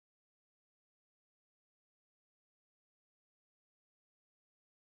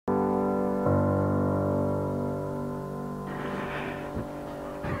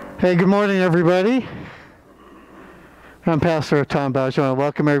Hey, good morning, everybody. I'm Pastor Thom Bowsher. I want to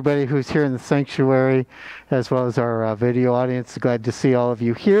welcome everybody who's here in the sanctuary, as well as our video audience. Glad to see all of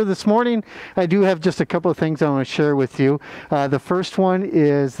you here this morning. I do have just a couple of things I want to share with you. The first one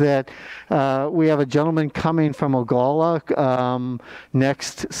is that we have a gentleman coming from Ogalla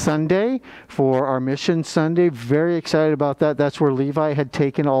next Sunday for our Mission Sunday. Very excited about that. That's where Levi had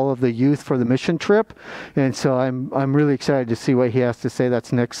taken all of the youth for the mission trip, and so I'm really excited to see what he has to say.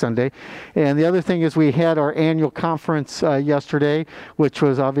 That's next Sunday. And the other thing is we had our annual conference yesterday, which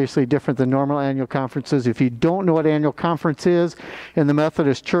was obviously different than normal annual conferences. If you don't know what annual conference is, in the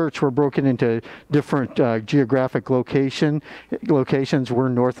Methodist Church, we're broken into different geographic locations. We're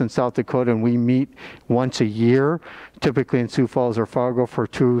North and South Dakota, and we meet once a year, typically in Sioux Falls or Fargo for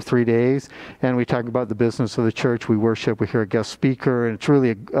 2 or 3 days, and we talk about the business of the church. We worship, we hear a guest speaker, and it's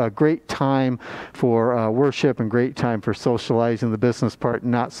really a great time for worship and great time for socializing. The business part,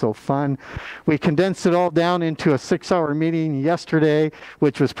 not so fun. We condensed it all down into a 6-hour meeting yesterday,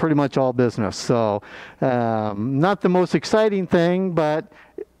 which was pretty much all business. So not the most exciting thing, but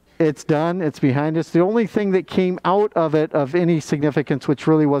it's done. It's behind us. The only thing that came out of it of any significance, which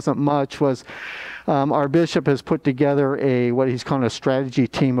really wasn't much, was our bishop has put together what he's calling a strategy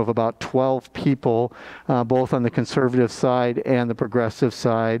team of about 12 people, both on the conservative side and the progressive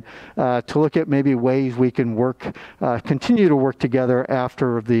side, to look at maybe ways we can continue to work together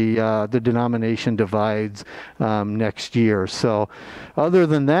after the denomination divides next year. So other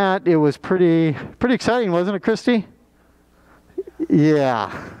than that, it was pretty exciting, wasn't it, Christy?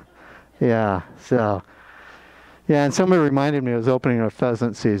 Yeah. So, yeah, and somebody reminded me it was opening our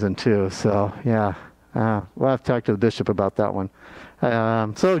pheasant season too. So, yeah, we'll have to talk to the bishop about that one.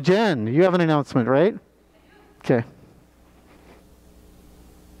 So, Jen, you have an announcement, right? Okay.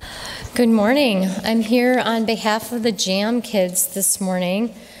 Good morning. I'm here on behalf of the Jam kids this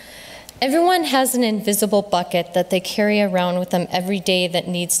morning. Everyone has an invisible bucket that they carry around with them every day that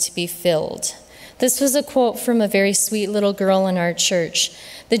needs to be filled. This was a quote from a very sweet little girl in our church.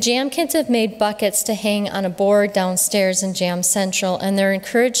 The Jam kids have made buckets to hang on a board downstairs in Jam Central, and they're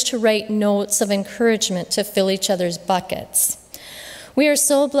encouraged to write notes of encouragement to fill each other's buckets. We are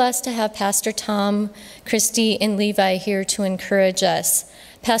so blessed to have Pastor Thom, Christy, and Levi here to encourage us.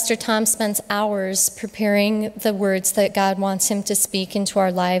 Pastor Thom spends hours preparing the words that God wants him to speak into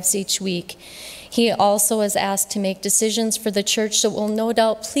our lives each week. He also is asked to make decisions for the church that will no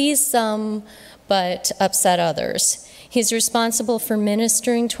doubt please some, but upset others. He's responsible for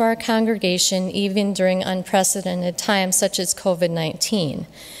ministering to our congregation even during unprecedented times such as COVID-19.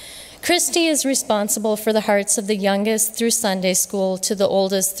 Christy is responsible for the hearts of the youngest through Sunday school to the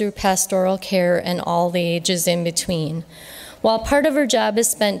oldest through pastoral care and all the ages in between. While part of her job is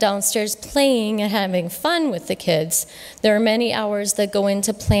spent downstairs playing and having fun with the kids, there are many hours that go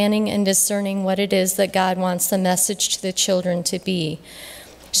into planning and discerning what it is that God wants the message to the children to be.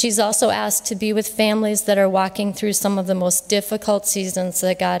 She's also asked to be with families that are walking through some of the most difficult seasons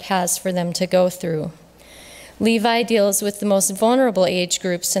that God has for them to go through. Levi deals with the most vulnerable age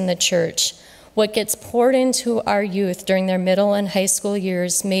groups in the church. What gets poured into our youth during their middle and high school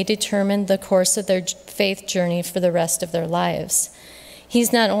years may determine the course of their faith journey for the rest of their lives.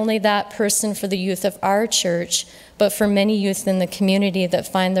 He's not only that person for the youth of our church, but for many youth in the community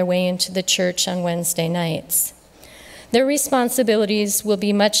that find their way into the church on Wednesday nights. Their responsibilities will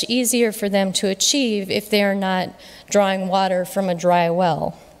be much easier for them to achieve if they are not drawing water from a dry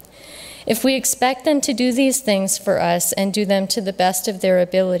well. If we expect them to do these things for us and do them to the best of their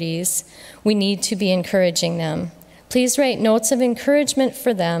abilities, we need to be encouraging them. Please write notes of encouragement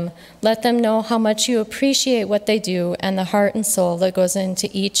for them. Let them know how much you appreciate what they do and the heart and soul that goes into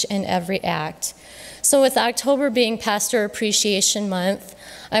each and every act. So with October being Pastor Appreciation Month,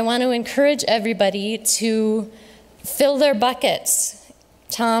 I want to encourage everybody to fill their buckets.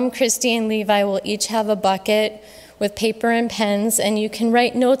 Thom, Christy, and Levi will each have a bucket with paper and pens, and you can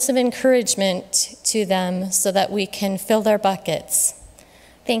write notes of encouragement to them so that we can fill their buckets.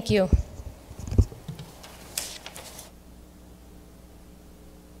 Thank you.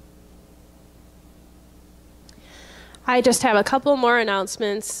 I just have a couple more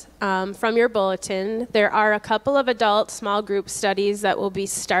announcements from your bulletin. There are a couple of adult small group studies that will be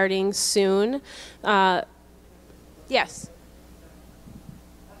starting soon. Yes.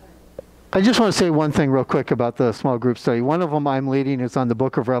 I just want to say one thing real quick about the small group study. One of them I'm leading is on the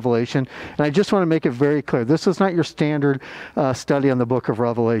book of Revelation, and I just want to make it very clear. This is not your standard study on the book of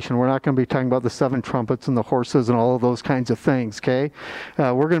Revelation. We're not going to be talking about the 7 trumpets and the horses and all of those kinds of things, okay?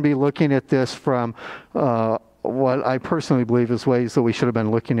 We're going to be looking at this from what I personally believe is ways that we should have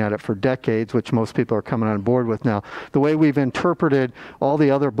been looking at it for decades, which most people are coming on board with now. The way we've interpreted all the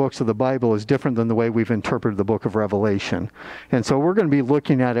other books of the Bible is different than the way we've interpreted the book of Revelation. And so we're going to be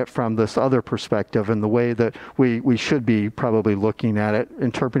looking at it from this other perspective, and the way that we should be probably looking at it,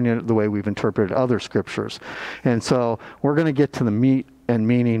 interpreting it the way we've interpreted other scriptures. And so we're going to get to the meat and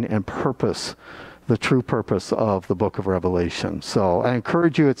meaning and purpose, the true purpose of the book of Revelation. So I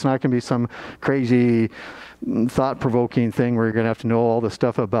encourage you, it's not going to be some crazy thought-provoking thing where you're going to have to know all the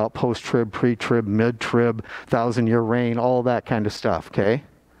stuff about post-trib, pre-trib, mid-trib, 1,000-year reign, all that kind of stuff, okay?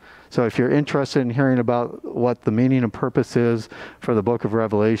 So if you're interested in hearing about what the meaning and purpose is for the book of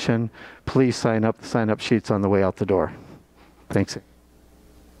Revelation, please sign up. The sign-up sheet's on the way out the door. Thanks.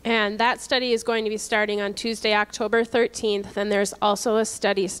 And that study is going to be starting on Tuesday, October 13th, and there's also a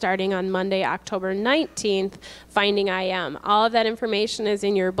study starting on Monday, October 19th, Finding I Am. All of that information is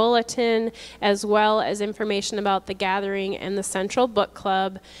in your bulletin, as well as information about the gathering and the Central Book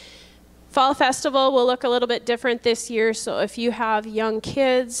Club. Fall Festival will look a little bit different this year, so if you have young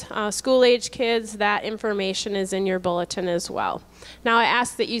kids, school-age kids, that information is in your bulletin as well. Now I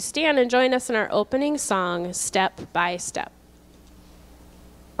ask that you stand and join us in our opening song, Step by Step.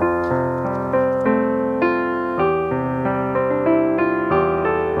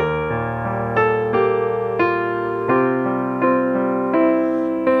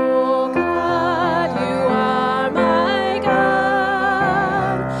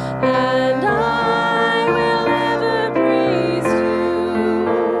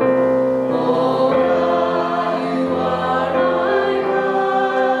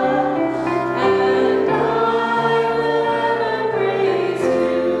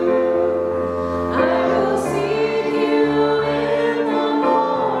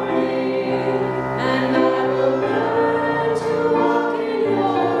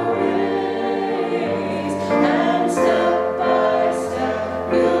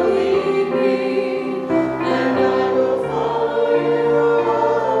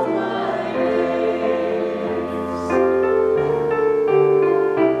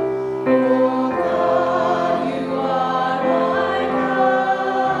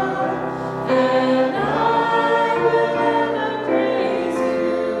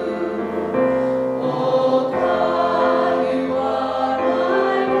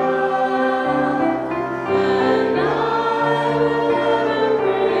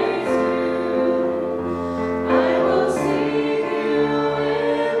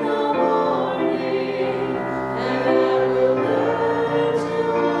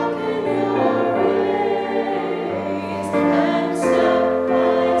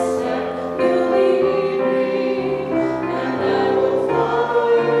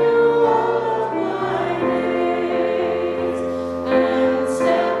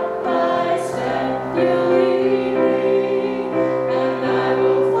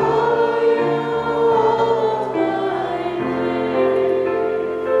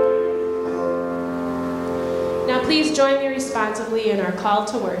 In our call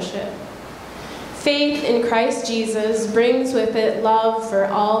to worship. Faith in Christ Jesus brings with it love for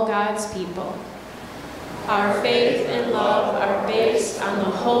all God's people. Our faith and love are based on the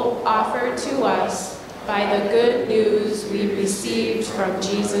hope offered to us by the good news we received from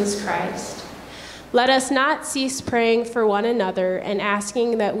Jesus Christ. Let us not cease praying for one another and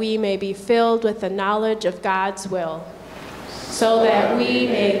asking that we may be filled with the knowledge of God's will, so that we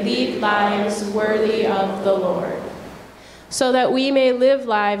may lead lives worthy of the Lord, so that we may live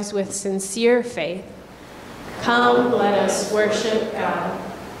lives with sincere faith. Come, let us worship God.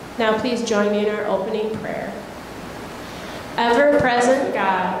 Now please join me in our opening prayer. Ever-present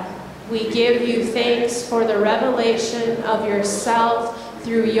God, we give you thanks for the revelation of yourself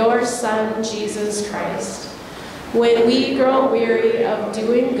through your Son, Jesus Christ. When we grow weary of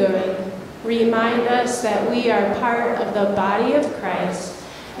doing good, remind us that we are part of the body of Christ,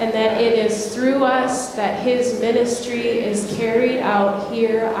 and that it is through us that his ministry is carried out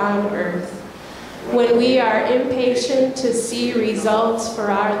here on earth. When we are impatient to see results for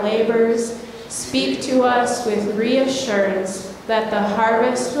our labors, speak to us with reassurance that the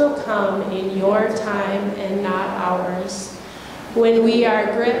harvest will come in your time and not ours. When we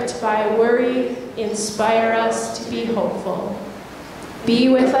are gripped by worry, inspire us to be hopeful. Be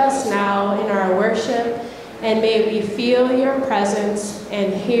with us now in our worship, and may we feel your presence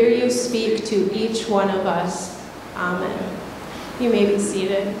and hear you speak to each one of us. Amen. You may be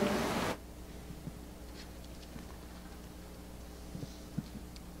seated.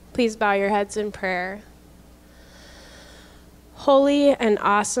 Please bow your heads in prayer. Holy and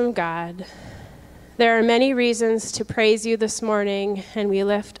awesome God, there are many reasons to praise you this morning, and we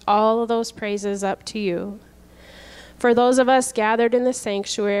lift all of those praises up to you. For those of us gathered in the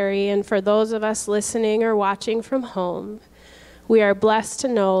sanctuary and for those of us listening or watching from home, we are blessed to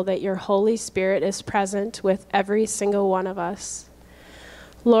know that your Holy Spirit is present with every single one of us.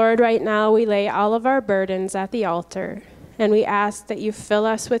 Lord, right now we lay all of our burdens at the altar, and we ask that you fill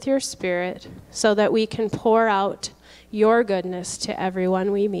us with your Spirit so that we can pour out your goodness to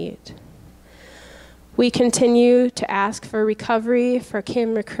everyone we meet. We continue to ask for recovery for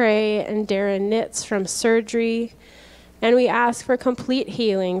Kim McCrae and Darren Nitz from surgery, and we ask for complete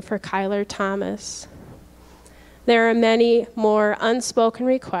healing for Kyler Thomas. There are many more unspoken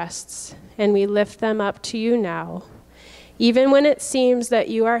requests, and we lift them up to you now. Even when it seems that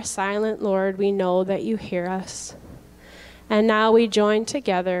you are silent, Lord, we know that you hear us. And now we join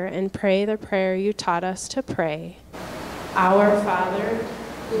together and pray the prayer you taught us to pray. Our Father,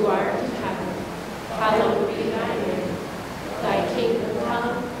 who art in heaven, hallowed be thy name. Thy kingdom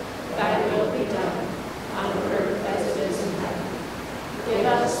come, thy will be done, on earth as it is in heaven. Give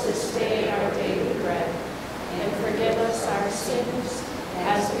us this day our daily bread, and forgive us our sins,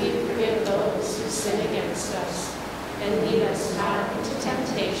 as we forgive those who sin against us. And lead us not into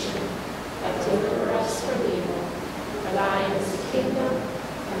temptation, but deliver us from evil. For thine is the kingdom,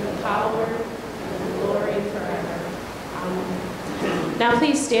 and the power, and the glory forever. Amen. Now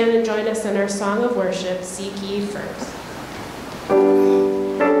please stand and join us in our song of worship, Seek Ye First.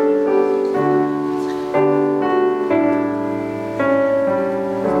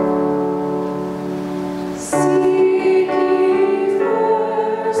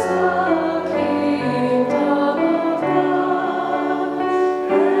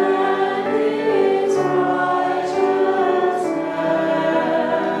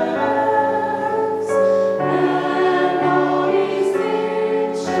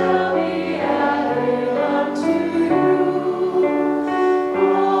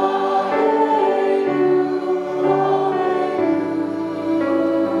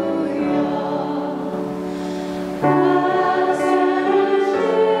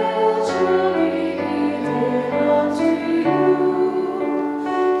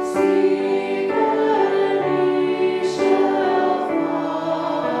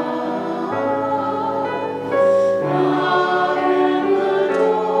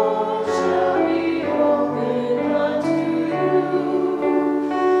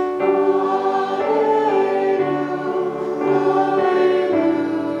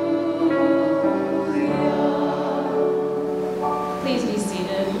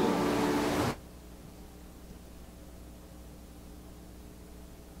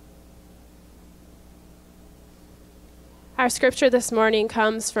 Our scripture this morning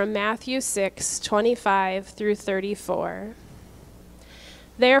comes from Matthew 6:25 through 34.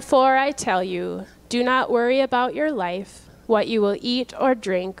 Therefore I tell you, do not worry about your life, what you will eat or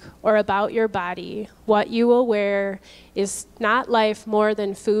drink, or about your body, what you will wear. Is not life more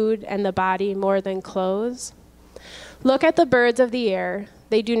than food, and the body more than clothes? Look at the birds of the air.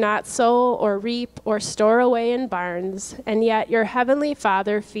 They do not sow or reap or store away in barns, and yet your heavenly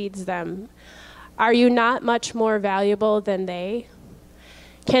Father feeds them. Are you not much more valuable than they?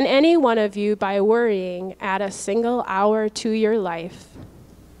 Can any one of you, by worrying, add a single hour to your life?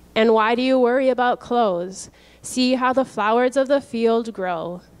 And why do you worry about clothes? See how the flowers of the field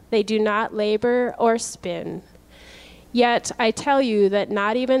grow. They do not labor or spin. Yet I tell you that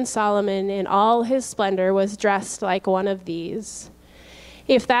not even Solomon in all his splendor was dressed like one of these.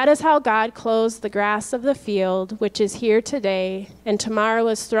 If that is how God clothes the grass of the field, which is here today, and tomorrow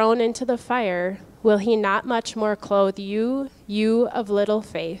is thrown into the fire, will he not much more clothe you, you of little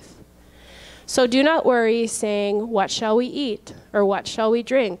faith? So do not worry, saying, what shall we eat? Or what shall we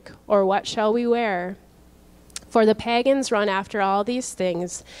drink? Or what shall we wear? For the pagans run after all these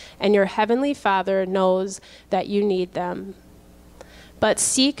things, and your heavenly Father knows that you need them. But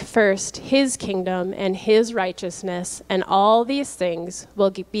seek first his kingdom and his righteousness, and all these things will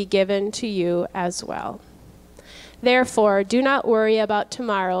be given to you as well. Therefore, do not worry about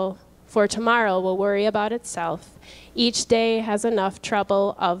tomorrow, for tomorrow will worry about itself. Each day has enough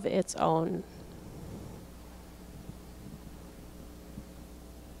trouble of its own.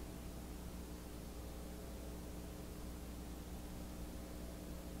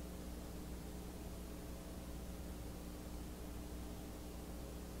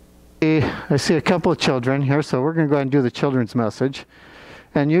 I see a couple of children here, so we're going to go ahead and do the children's message.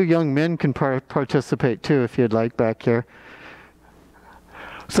 And you young men can participate too if you'd like back here.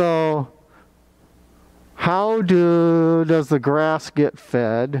 So, how does the grass get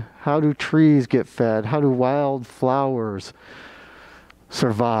fed? How do trees get fed? How do wild flowers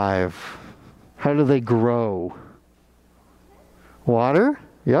survive? How do they grow? Water?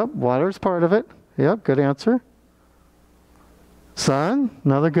 Yep, water's part of it. Yep, good answer. Sun,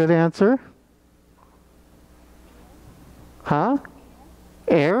 another good answer. Huh?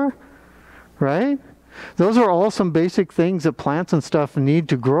 Air, right? Those are all some basic things that plants and stuff need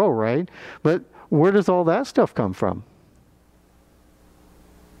to grow, right? But where does all that stuff come from?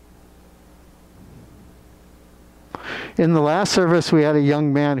 In the last service, we had a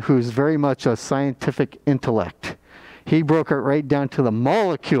young man who's very much a scientific intellect. He broke it right down to the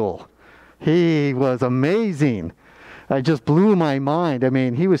molecule. He was amazing. It just blew my mind. I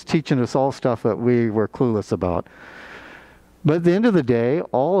mean, he was teaching us all stuff that we were clueless about. But at the end of the day,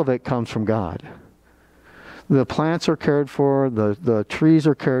 all of it comes from God. The plants are cared for, the trees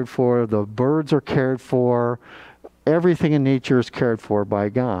are cared for, the birds are cared for. Everything in nature is cared for by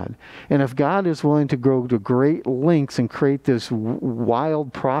God. And if God is willing to go to great lengths and create this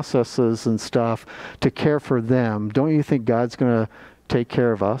wild processes and stuff to care for them, don't you think God's going to take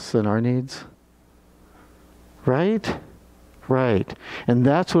care of us and our needs? Right? Right. And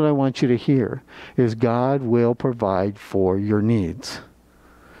that's what I want you to hear, is God will provide for your needs.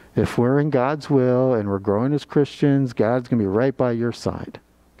 If we're in God's will and we're growing as Christians, God's going to be right by your side.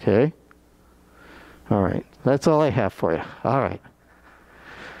 Okay? All right. That's all I have for you. All right.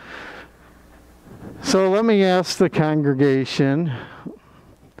 So let me ask the congregation.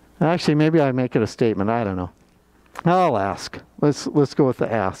 Actually, maybe I make it a statement. I don't know. I'll ask. Let's go with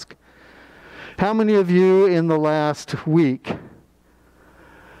the ask. How many of you in the last week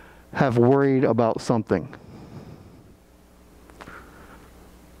have worried about something?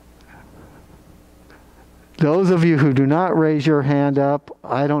 Those of you who do not raise your hand up,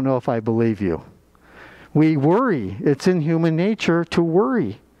 I don't know if I believe you. We worry. It's in human nature to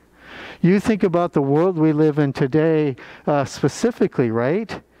worry. You think about the world we live in today specifically,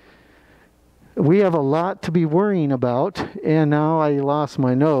 right? We have a lot to be worrying about, and now I lost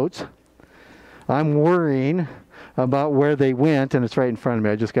my notes. I'm worrying about where they went, and it's right in front of me.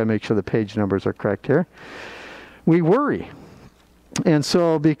 I just got to make sure the page numbers are correct here. We worry. And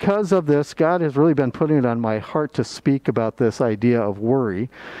so because of this, God has really been putting it on my heart to speak about this idea of worry.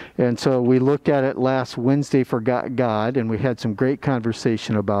 And so we looked at it last Wednesday for God, and we had some great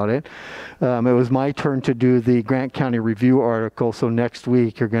conversation about it. It was my turn to do the Grant County Review article, so next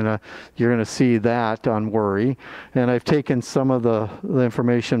week you're gonna see that on worry. And I've taken some of the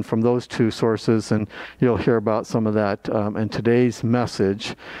information from those two sources, and you'll hear about some of that in today's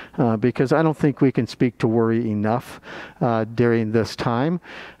message, because I don't think we can speak to worry enough during this time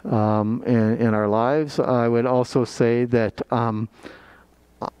in our lives. I would also say that I'm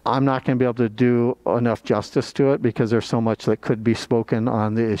not going to be able to do enough justice to it because there's so much that could be spoken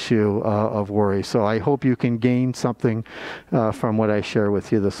on the issue of worry. So I hope you can gain something from what I share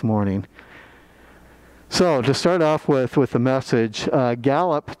with you this morning. So to start off with the message,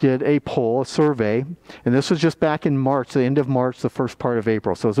 Gallup did a poll, a survey, and this was just back in March, the end of March, the first part of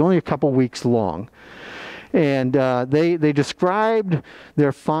April. So it was only a couple weeks long. And they described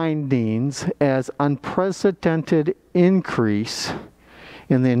their findings as unprecedented increase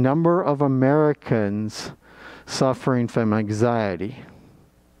in the number of Americans suffering from anxiety.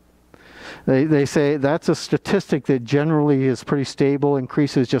 They say that's a statistic that generally is pretty stable,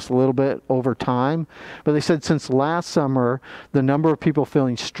 increases just a little bit over time. But they said since last summer, the number of people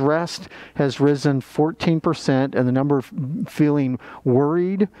feeling stressed has risen 14%, and the number of feeling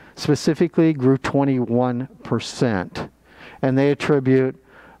worried specifically grew 21%. And they attribute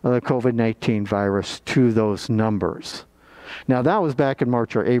the COVID-19 virus to those numbers. Now, that was back in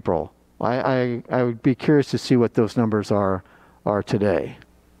March or April. I would be curious to see what those numbers are today.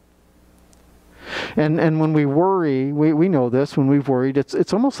 And when we worry, we know this, when we've worried,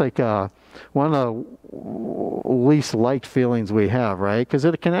 it's almost like one of the least liked feelings we have, right? Because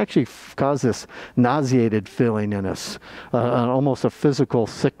it can actually cause this nauseated feeling in us, almost a physical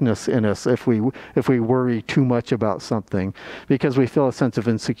sickness in us if we worry too much about something, because we feel a sense of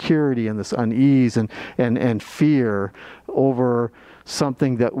insecurity and this unease and fear over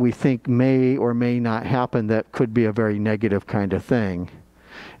something that we think may or may not happen that could be a very negative kind of thing.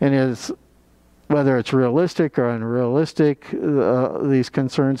 And whether it's realistic or unrealistic, these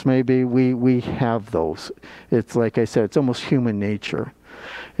concerns may be, we have those. It's like I said, it's almost human nature.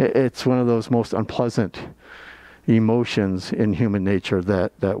 It's one of those most unpleasant emotions in human nature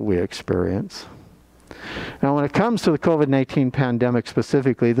that we experience. Now, when it comes to the COVID-19 pandemic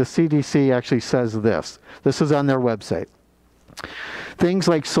specifically, the CDC actually says this. This is on their website. Things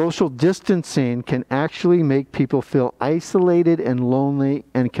like social distancing can actually make people feel isolated and lonely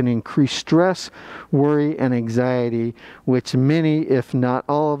and can increase stress, worry, and anxiety, which many, if not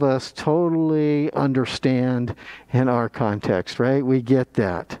all of us, totally understand in our context, right? We get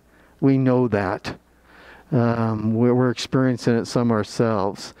that. We know that. We're experiencing it some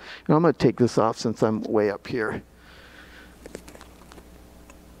ourselves. And I'm going to take this off since I'm way up here.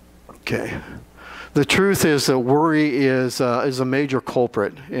 Okay. The truth is that worry is a major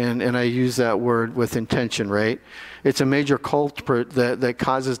culprit, and I use that word with intention, right? It's a major culprit that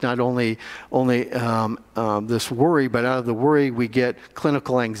causes not only this worry, but out of the worry we get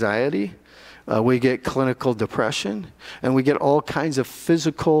clinical anxiety, we get clinical depression, and we get all kinds of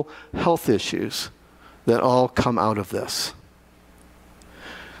physical health issues that all come out of this.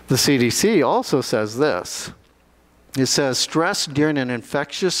 The CDC also says this. It says stress during an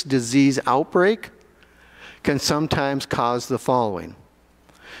infectious disease outbreak can sometimes cause the following: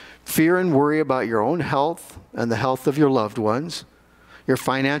 fear and worry about your own health and the health of your loved ones, your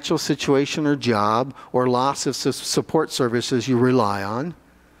financial situation or job, or loss of support services you rely on,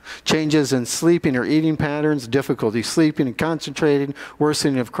 changes in sleeping or eating patterns, difficulty sleeping and concentrating,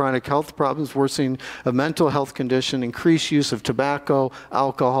 worsening of chronic health problems, worsening of mental health condition, increased use of tobacco,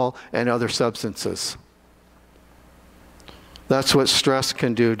 alcohol, and other substances. That's what stress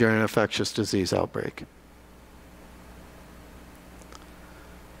can do during an infectious disease outbreak.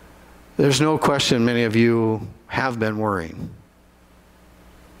 There's no question many of you have been worrying.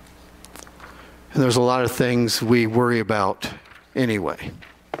 And there's a lot of things we worry about anyway.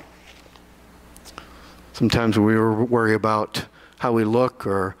 Sometimes we worry about how we look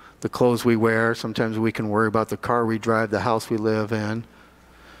or the clothes we wear. Sometimes we can worry about the car we drive, the house we live in.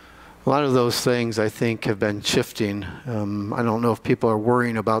 A lot of those things, I think, have been shifting. I don't know if people are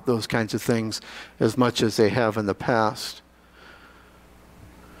worrying about those kinds of things as much as they have in the past.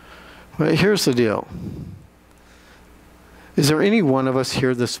 But here's the deal. Is there any one of us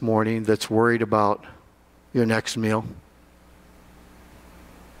here this morning that's worried about your next meal?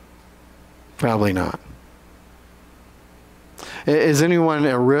 Probably not. Is anyone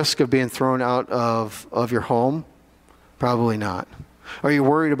at risk of being thrown out of your home? Probably not. Are you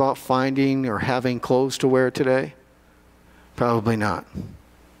worried about finding or having clothes to wear today? Probably not.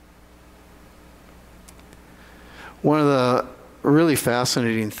 One of the really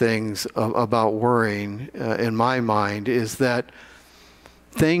fascinating things about worrying, in my mind, is that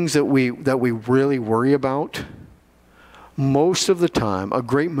things that we really worry about, most of the time, a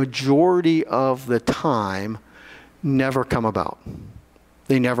great majority of the time, never come about.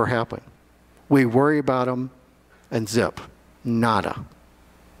 They never happen. We worry about them and zip. Nada.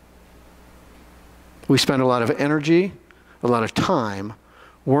 We spend a lot of energy, a lot of time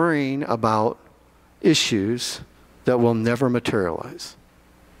worrying about issues that will never materialize.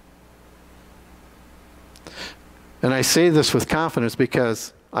 And I say this with confidence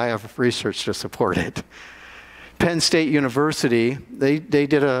because I have research to support it. Penn State University, they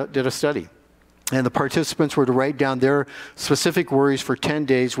did a study. And the participants were to write down their specific worries for 10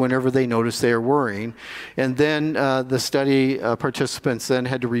 days whenever they noticed they were worrying. And then the study participants then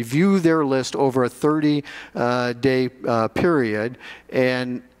had to review their list over a 30-day period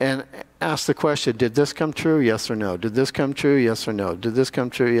and ask the question, did this come true? Yes or no? Did this come true? Yes or no? Did this come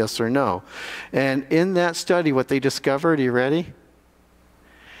true? Yes or no? And in that study, what they discovered, are you ready?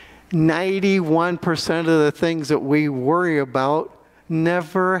 91% of the things that we worry about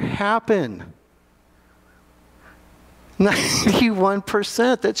never happen.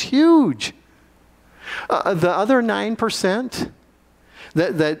 91%, that's huge. The other 9%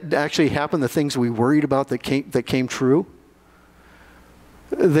 that actually happened, the things we worried about that came true,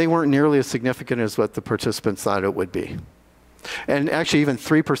 they weren't nearly as significant as what the participants thought it would be. And actually even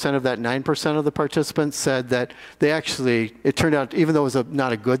 3% of that 9% of the participants said that they actually, it turned out, even though it was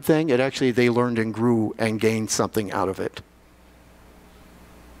not a good thing, they learned and grew and gained something out of it.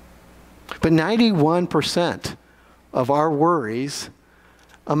 But 91% of our worries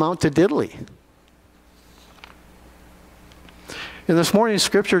amount to diddly. In this morning's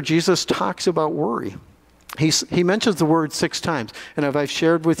scripture, Jesus talks about worry. He mentions the word 6 times. And as I've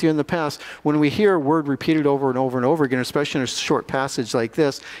shared with you in the past, when we hear a word repeated over and over and over again, especially in a short passage like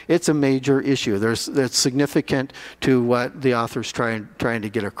this, it's a major issue. That's significant to what the author's trying to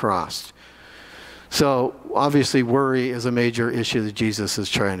get across. So obviously worry is a major issue that Jesus is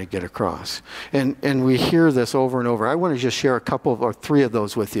trying to get across. And we hear this over and over. I want to just share a couple or 3 of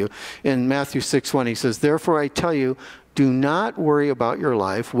those with you. In Matthew 6:1, he says, "Therefore I tell you, do not worry about your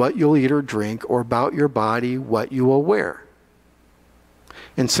life, what you'll eat or drink, or about your body, what you will wear."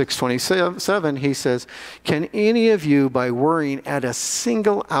 In 6:27, he says, "Can any of you, by worrying, add a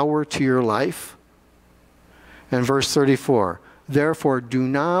single hour to your life?" And verse 34, "Therefore do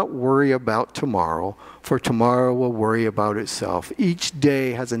not worry about tomorrow, for tomorrow will worry about itself. Each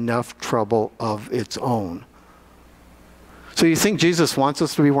day has enough trouble of its own." So you think Jesus wants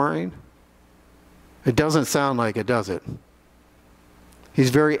us to be worrying? It doesn't sound like it, does it? He's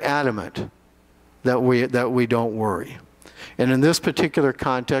very adamant that we don't worry. And in this particular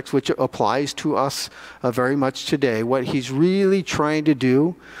context, which applies to us very much today, what he's really trying to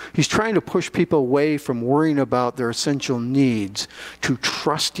do, he's trying to push people away from worrying about their essential needs to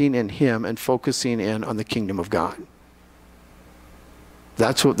trusting in him and focusing in on the kingdom of God.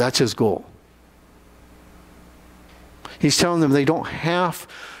 That's his goal. He's telling them they don't have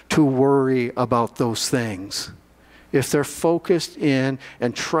to worry about those things. If they're focused in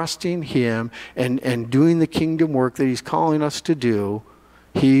and trusting him and doing the kingdom work that he's calling us to do,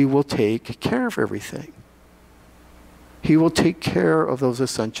 he will take care of everything. He will take care of those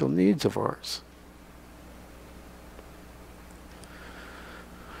essential needs of ours.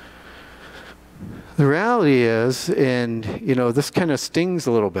 The reality is, and this kind of stings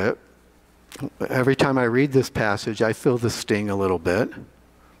a little bit. Every time I read this passage, I feel the sting a little bit.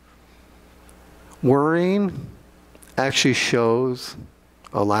 Worrying actually shows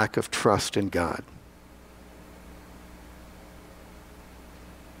a lack of trust in God.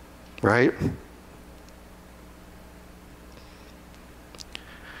 Right?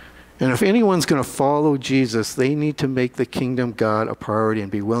 And if anyone's going to follow Jesus, they need to make the kingdom God a priority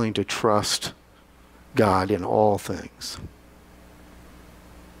and be willing to trust God in all things.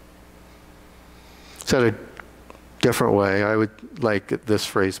 Said a different way, I would like this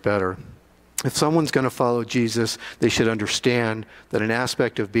phrase better. If someone's going to follow Jesus, they should understand that an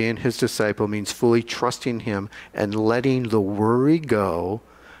aspect of being his disciple means fully trusting him and letting the worry go,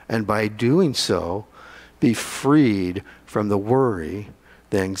 and by doing so, be freed from the worry,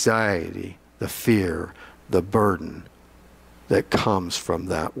 the anxiety, the fear, the burden that comes from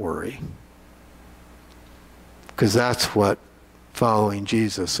that worry. Because that's what following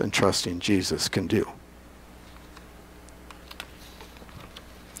Jesus and trusting Jesus can do.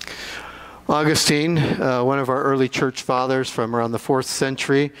 Augustine, one of our early church fathers from around the 4th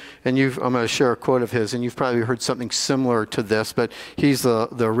century, and I'm going to share a quote of his, and you've probably heard something similar to this, but he's the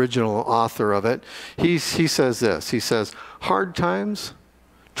original author of it. He says this, he says, hard times,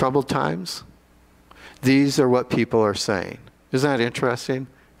 troubled times, these are what people are saying. Isn't that interesting?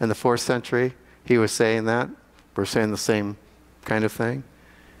 In the 4th century, he was saying that. We're saying the same kind of thing.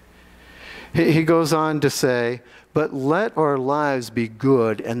 He goes on to say, but let our lives be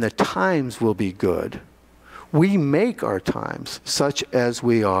good, and the times will be good. We make our times, such as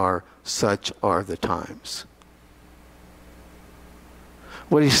we are, such are the times.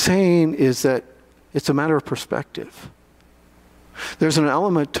 What he's saying is that it's a matter of perspective. There's an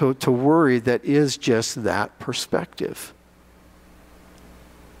element to worry that is just that perspective.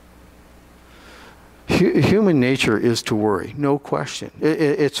 Human nature is to worry, no question.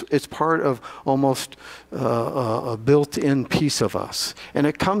 It's part of almost a built-in piece of us. And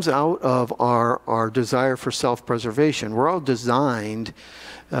it comes out of our desire for self-preservation. We're all designed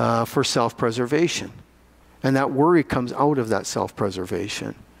for self-preservation. And that worry comes out of that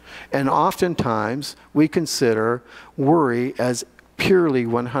self-preservation. And oftentimes, we consider worry as purely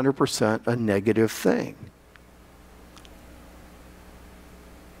 100% a negative thing.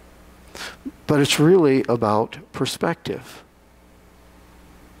 But it's really about perspective.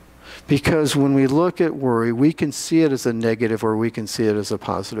 Because when we look at worry, we can see it as a negative or we can see it as a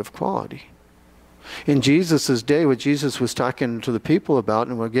positive quality. In Jesus' day, what Jesus was talking to the people about,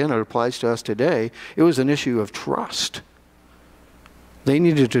 and again it applies to us today, it was an issue of trust. They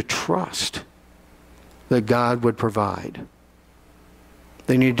needed to trust that God would provide.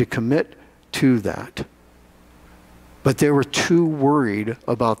 They needed to commit to that. But they were too worried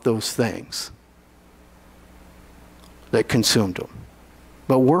about those things that consumed them.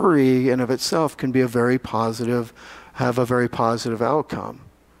 But worry in of itself can be have a very positive outcome.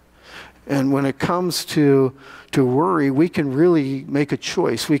 And when it comes to worry, we can really make a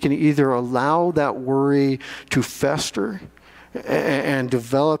choice. We can either allow that worry to fester and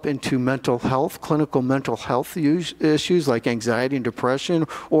develop into mental health, clinical mental health issues like anxiety and depression,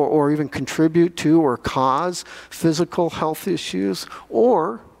 or even contribute to or cause physical health issues.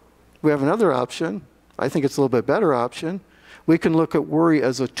 Or we have another option. I think it's a little bit better option. We can look at worry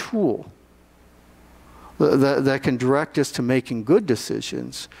as a tool that can direct us to making good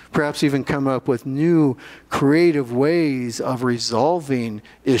decisions, perhaps even come up with new creative ways of resolving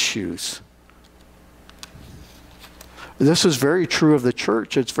issues. This is very true of the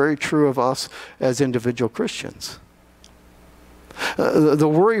church. It's very true of us as individual Christians. The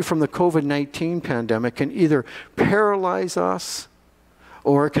worry from the COVID-19 pandemic can either paralyze us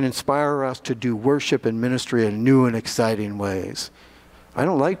or it can inspire us to do worship and ministry in new and exciting ways. I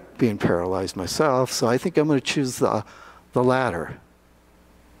don't like being paralyzed myself, so I think I'm going to choose the latter.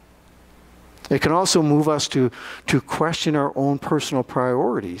 It can also move us to question our own personal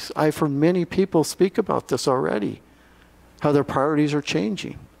priorities. I've heard many people speak about this already, how their priorities are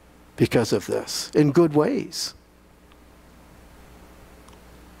changing because of this, in good ways.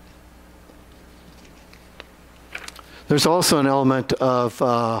 There's also an element of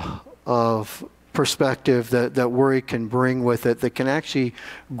perspective that worry can bring with it that can actually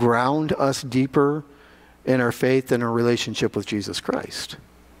ground us deeper in our faith and our relationship with Jesus Christ.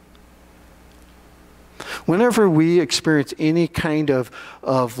 Whenever we experience any kind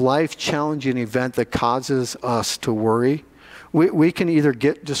of life-challenging event that causes us to worry, we can either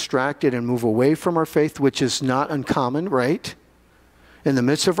get distracted and move away from our faith, which is not uncommon, right? In the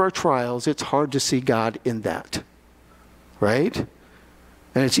midst of our trials, it's hard to see God in that, right?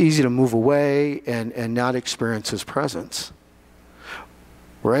 And it's easy to move away and not experience His presence,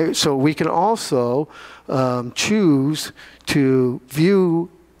 right? So we can also choose to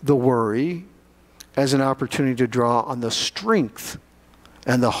view the worry as an opportunity to draw on the strength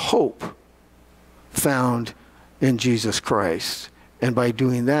and the hope found in Jesus Christ. And by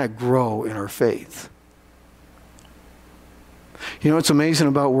doing that, grow in our faith. You know what's amazing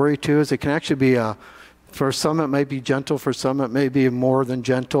about worry too is it can actually be for some it might be gentle, for some it may be more than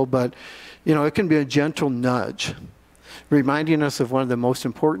gentle, but you know, it can be a gentle nudge, reminding us of one of the most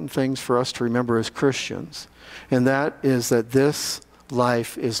important things for us to remember as Christians. And that is that this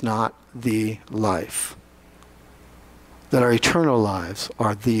life is not the life. That our eternal lives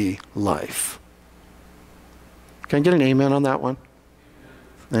are the life. Can I get an amen on that one?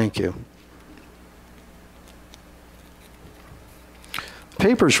 Thank you.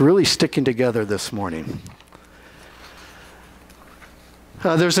 Paper's really sticking together this morning.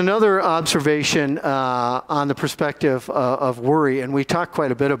 There's another observation on the perspective of worry, and we talked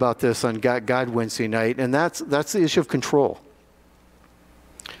quite a bit about this on God Wednesday night, and that's the issue of control.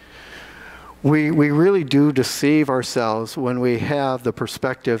 We really do deceive ourselves when we have the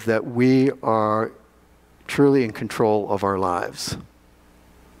perspective that we are truly in control of our lives.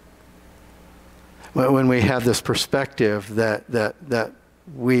 When we have this perspective that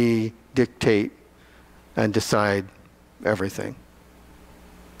we dictate and decide everything.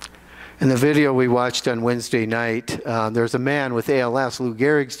 In the video we watched on Wednesday night, there's a man with ALS, Lou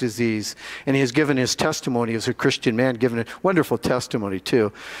Gehrig's disease, and he has given his testimony as a Christian man, given a wonderful testimony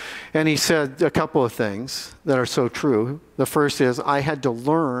too. And he said a couple of things that are so true. The first is, I had to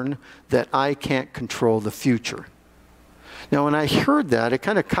learn that I can't control the future. Now, when I heard that, it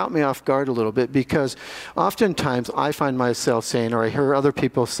kind of caught me off guard a little bit, because oftentimes I find myself saying, or I hear other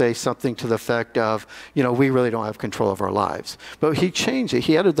people say something to the effect of, you know, we really don't have control of our lives. But he changed it.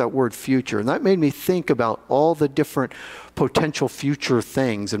 He added that word future, and that made me think about all the different potential future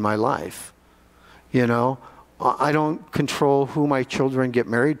things in my life. You know, I don't control who my children get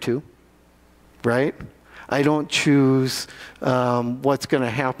married to, right? I don't choose what's going to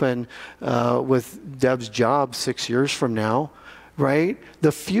happen with Deb's job 6 years from now, right?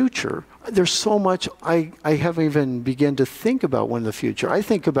 The future. There's so much I haven't even begun to think about when the future. I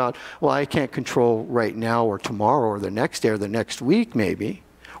think about, well, I can't control right now or tomorrow or the next day or the next week maybe,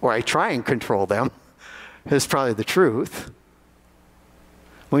 or I try and control them. That's probably the truth.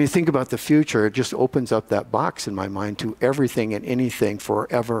 When you think about the future, it just opens up that box in my mind to everything and anything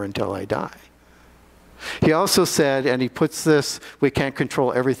forever until I die. He also said, and he puts this, we can't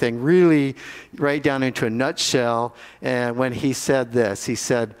control everything, really right down into a nutshell. And when he said this, he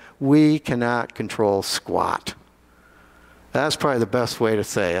said, we cannot control squat. That's probably the best way to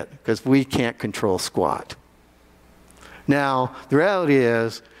say it, because we can't control squat. Now, the reality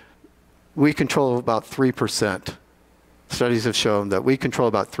is, we control about 3%. Studies have shown that we control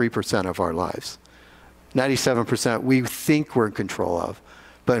about 3% of our lives. 97% we think we're in control of,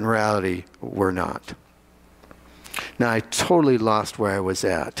 but in reality, we're not. Now, I totally lost where I was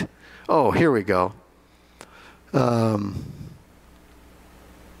at. Oh, here we go. No,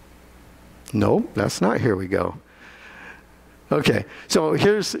 that's not here we go. Okay, so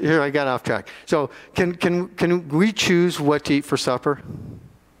here I got off track. So can we choose what to eat for supper?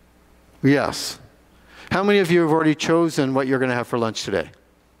 Yes. How many of you have already chosen what you're going to have for lunch today?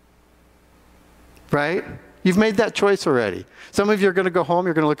 Right? You've made that choice already. Some of you are going to go home,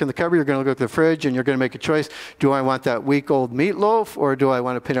 you're going to look in the cupboard, you're going to look at the fridge, and you're going to make a choice. Do I want that week-old meatloaf, or do I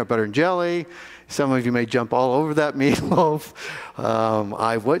want a peanut butter and jelly? Some of you may jump all over that meatloaf.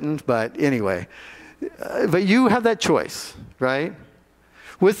 I wouldn't, but anyway. But you have that choice, right?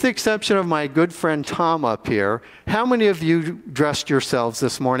 With the exception of my good friend Thom up here, how many of you dressed yourselves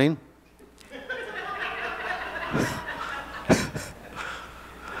this morning?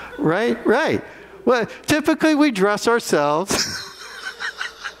 Right. Well, typically we dress ourselves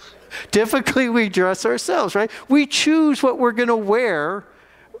Typically, we dress ourselves, right? We choose what we're going to wear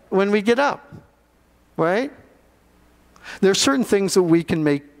when we get up, right? There are certain things that we can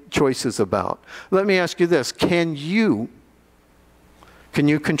make choices about. Let me ask you this. Can you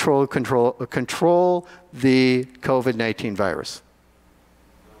control the COVID-19 virus?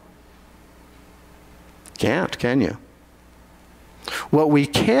 Can't, can you? What we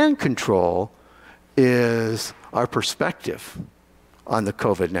can control is our perspective on the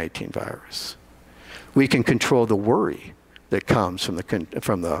COVID-19 virus. We can control the worry that comes from the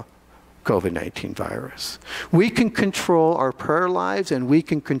COVID-19 virus. We can control our prayer lives, and we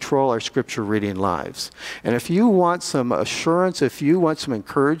can control our scripture reading lives. And if you want some assurance, if you want some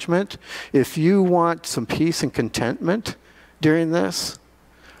encouragement, if you want some peace and contentment during this,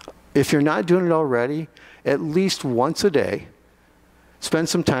 if you're not doing it already, at least once a day, spend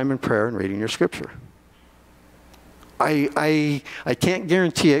some time in prayer and reading your scripture. I can't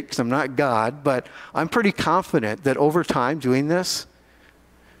guarantee it because I'm not God, but I'm pretty confident that over time doing this,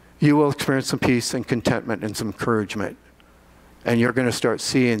 you will experience some peace and contentment and some encouragement. And you're going to start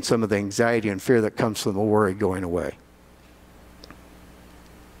seeing some of the anxiety and fear that comes from the worry going away.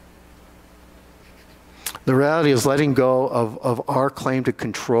 The reality is letting go of our claim to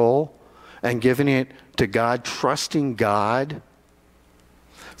control and giving it to God, trusting God,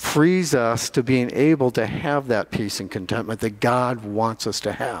 frees us to being able to have that peace and contentment that God wants us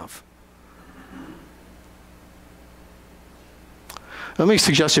to have. Let me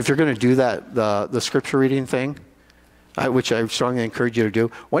suggest, if you're going to do that, the scripture reading thing, which I strongly encourage you to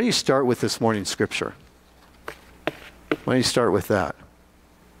do, why don't you start with this morning's scripture? Why don't you start with that?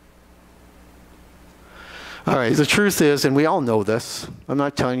 All right, the truth is, and we all know this, I'm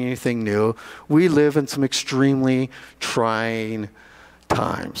not telling you anything new, we live in some extremely trying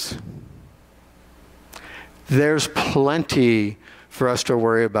times. There's plenty for us to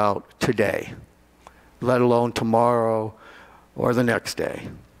worry about today, let alone tomorrow or the next day.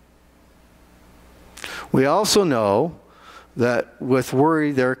 We also know that with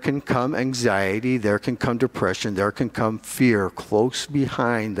worry there can come anxiety, there can come depression, there can come fear close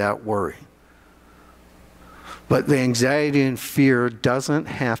behind that worry. But the anxiety and fear doesn't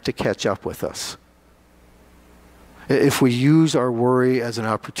have to catch up with us. If we use our worry as an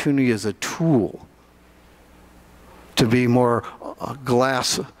opportunity, as a tool to be more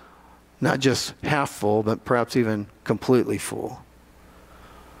glass, not just half full, but perhaps even completely full.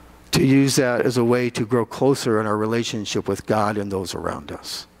 To use that as a way to grow closer in our relationship with God and those around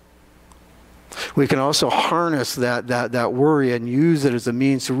us. We can also harness that worry and use it as a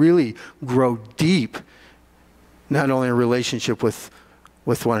means to really grow deep, not only in relationship with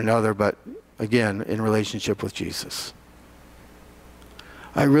one another, but again, in relationship with Jesus.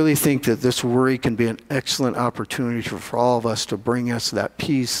 I really think that this worry can be an excellent opportunity for all of us to bring us that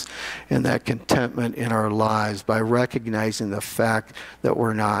peace and that contentment in our lives by recognizing the fact that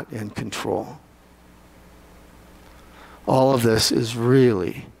we're not in control. All of this is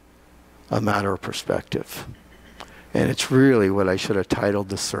really a matter of perspective. And it's really what I should have titled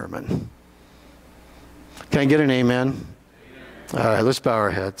the sermon. Can I get an amen? All right, let's bow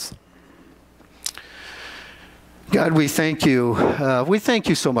our heads. God, we thank you. We thank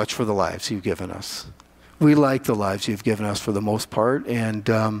you so much for the lives you've given us. We like the lives you've given us for the most part. And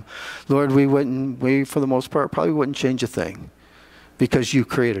Lord, we for the most part probably wouldn't change a thing because you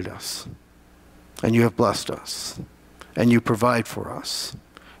created us and you have blessed us and you provide for us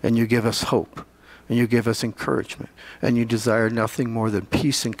and you give us hope and you give us encouragement and you desire nothing more than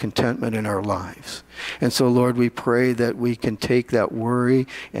peace and contentment in our lives. And so, Lord, we pray that we can take that worry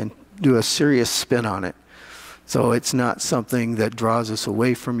and do a serious spin on it. So it's not something that draws us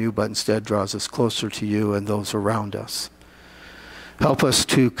away from you, but instead draws us closer to you and those around us. Help us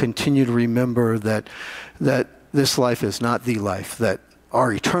to continue to remember that this life is not the life, that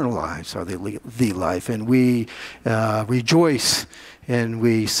our eternal lives are the life. And we rejoice and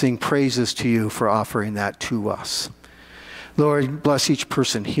we sing praises to you for offering that to us. Lord, bless each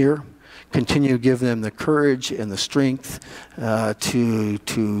person here. Continue to give them the courage and the strength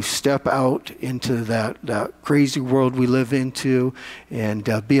to step out into that crazy world we live into and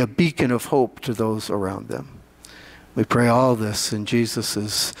be a beacon of hope to those around them. We pray all this in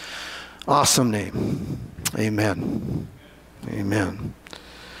Jesus' awesome name. Amen. Amen.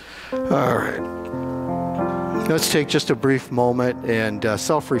 All right. Let's take just a brief moment and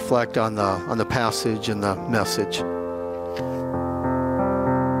self-reflect on the passage and the message.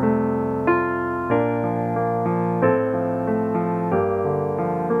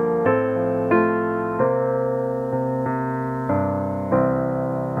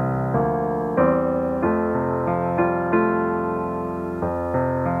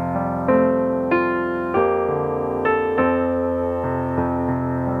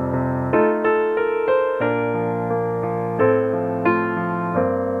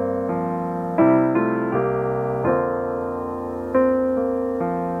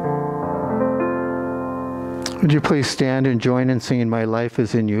 Would you please stand and join in singing My Life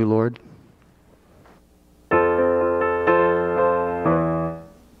is in You, Lord?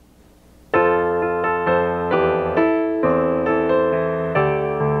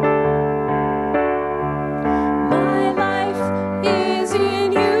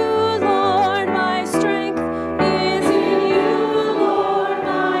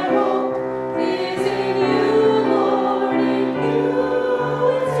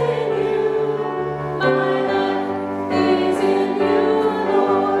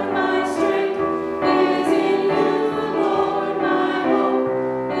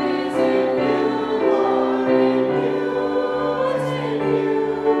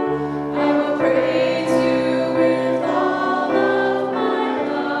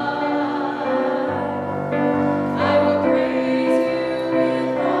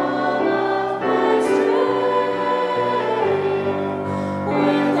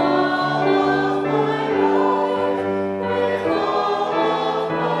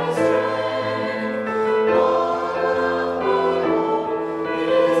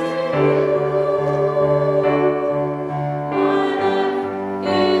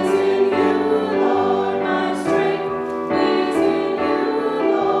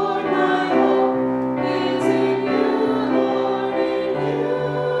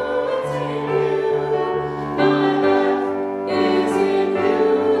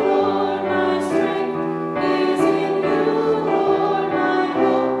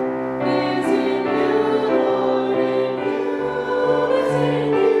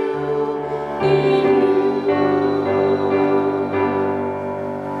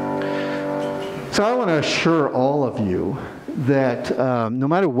 So I want to assure all of you that no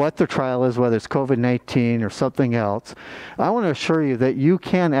matter what the trial is, whether it's COVID-19 or something else, I want to assure you that you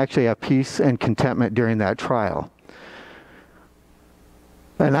can actually have peace and contentment during that trial.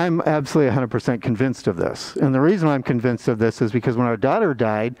 And I'm absolutely 100% convinced of this. And the reason I'm convinced of this is because when our daughter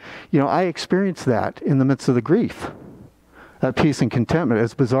died, I experienced that in the midst of the grief. That peace and contentment,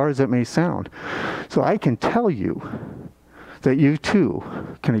 as bizarre as it may sound. So I can tell you that you too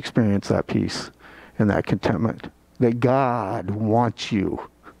can experience that peace and that contentment that God wants you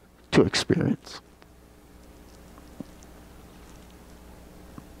to experience.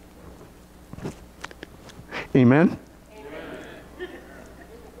 Amen?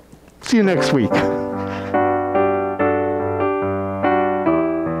 See you next week.